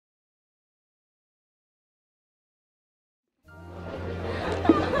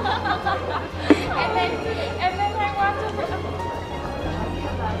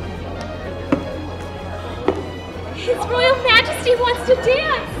His Royal Majesty wants to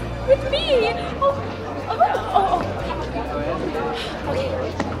dance with me. Okay.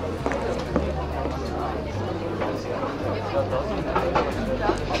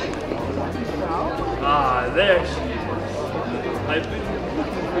 Ah, there she is. I've been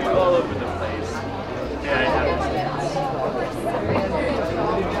looking for you all over the place. Yeah, I have.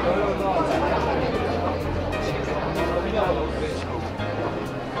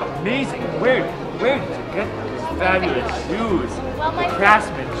 Amazing. Where did you get those fabulous shoes? Well, my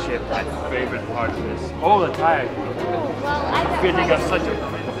craftsmanship, my favorite part of this whole entire fitting of such a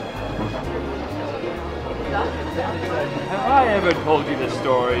Have I ever told you the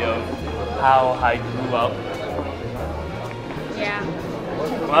story of how I grew up? Yeah.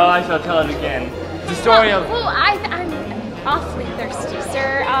 Well, I shall tell it again. The story of... Well, I'm awfully thirsty,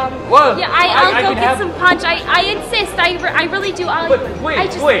 sir. Well, yeah, I'll I go can get have... some punch. I insist. I really do. But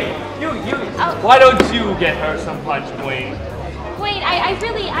wait. Why don't you get her some punch, Dwayne? Wait, I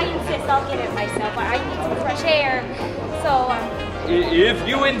insist. I'll get it myself. I need some fresh air. So, If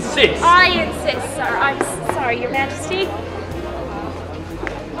you insist. I insist, sir. I'm sorry, Your Majesty.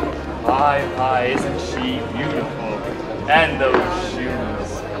 My, isn't she beautiful? And those shoes.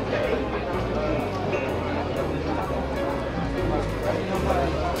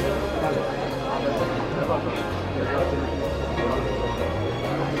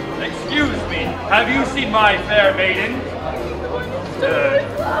 Excuse me, have you seen my fair maiden?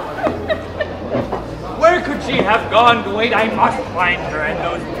 Where could she have gone, Dwayne? I must find her and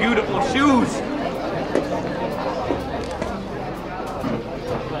those beautiful shoes.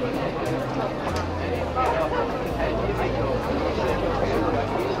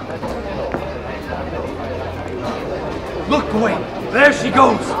 Look, Dwayne, there she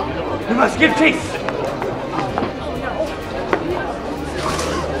goes. We must give chase.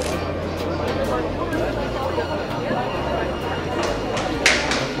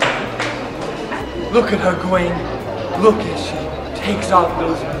 Look at her, Gawain. Look as she takes off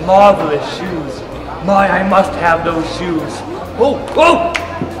those marvelous shoes. My, I must have those shoes. Oh!